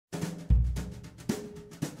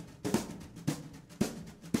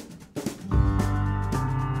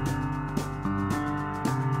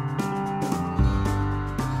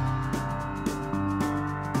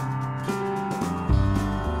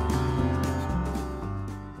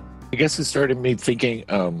guess it started me thinking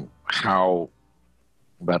how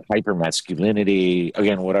about hypermasculinity.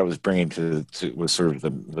 Again, what I was bringing to was sort of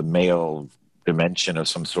the male dimension of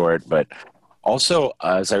some sort, but also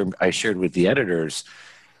as I shared with the editors,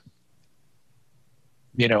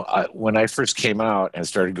 when I first came out and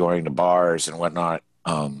started going to bars and whatnot,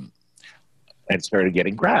 and started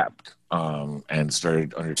getting grabbed, and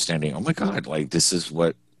started understanding, oh my God, like this is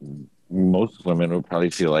what most women would probably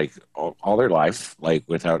feel like all their life, like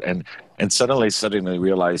without, and suddenly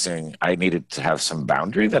realizing I needed to have some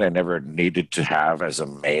boundary that I never needed to have as a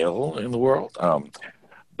male in the world.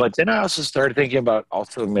 But then I also started thinking about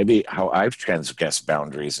also maybe how I've transgressed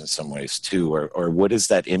boundaries in some ways too, or what is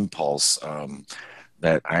that impulse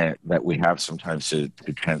that we have sometimes to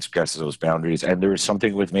transgress those boundaries. And there is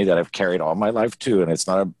something with me that I've carried all my life too, and it's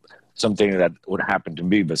not something that would happen to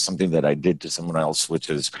me, but something that I did to someone else, which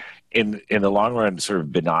is in the long run sort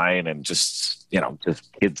of benign and just just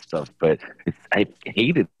kid stuff. But I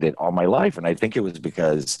hated it all my life, and I think it was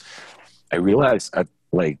because I realized I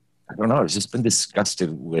don't know. I've just been disgusted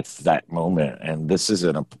with that moment, and this is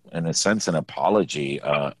in a sense an apology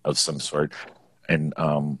of some sort. And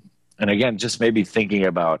again, just maybe thinking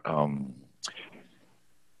about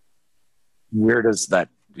where does that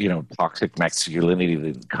toxic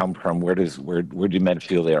masculinity come from? Where do men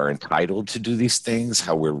feel they are entitled to do these things?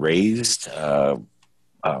 How we're raised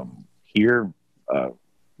here,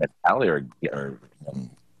 mentality or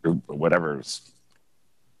whatever.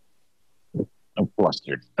 I'm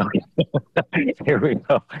flustered. Okay. Here we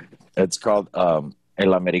go. It's called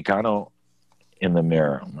El Americano in the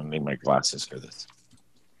Mirror. I'm going to need my glasses for this.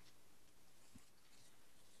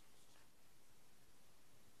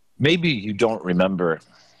 Maybe you don't remember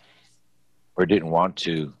or didn't want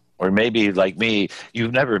to, or maybe like me,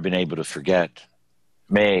 you've never been able to forget.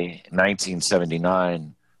 May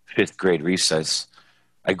 1979, fifth grade recess.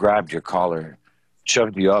 I grabbed your collar,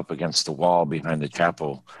 shoved you up against the wall behind the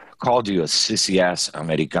chapel, called you a sissy-ass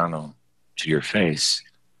Americano to your face,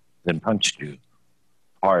 then punched you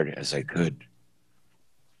hard as I could.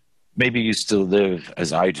 Maybe you still live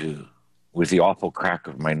as I do, with the awful crack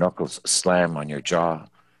of my knuckles slam on your jaw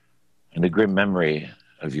and the grim memory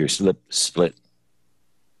of your lip split.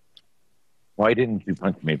 Why didn't you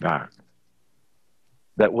punch me back?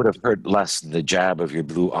 That would have hurt less than the jab of your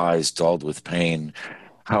blue eyes dulled with pain,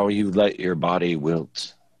 how you let your body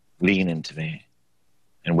wilt, lean into me.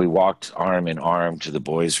 And we walked arm in arm to the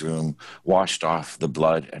boys' room, washed off the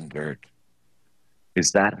blood and dirt.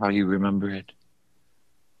 Is that how you remember it?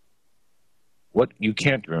 What you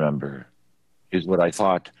can't remember is what I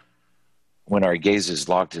thought when our gazes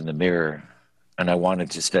locked in the mirror and I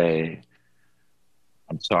wanted to say,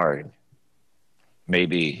 I'm sorry.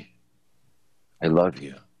 Maybe I love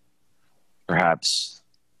you. Perhaps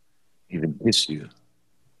even kiss you.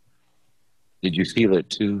 Did you feel it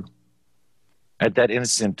too? At that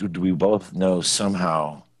instant, did we both know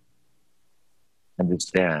somehow,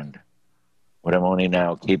 understand what I'm only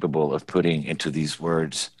now capable of putting into these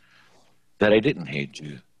words, that I didn't hate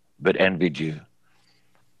you, but envied you.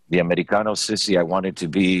 The Americano sissy I wanted to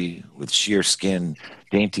be, with sheer skin,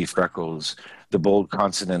 dainty freckles, the bold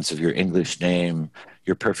consonants of your English name,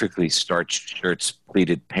 your perfectly starched shirts,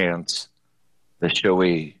 pleated pants, the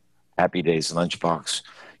showy Happy Days lunchbox,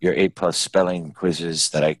 your A+ spelling quizzes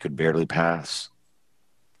that I could barely pass.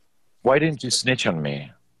 Why didn't you snitch on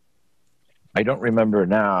me? I don't remember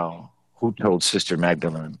now who told Sister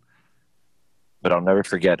Magdalene, but I'll never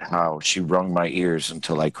forget how she wrung my ears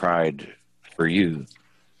until I cried for you,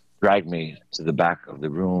 dragged me to the back of the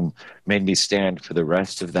room, made me stand for the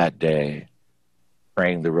rest of that day,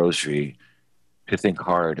 praying the rosary, to think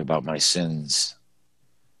hard about my sins.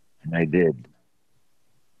 And I did.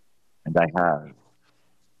 And I have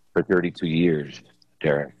for 32 years,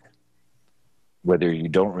 Derek. Whether you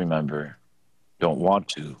don't remember, don't want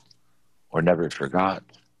to, or never forgot,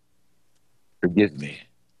 forgive me,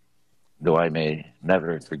 though I may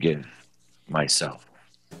never forgive myself.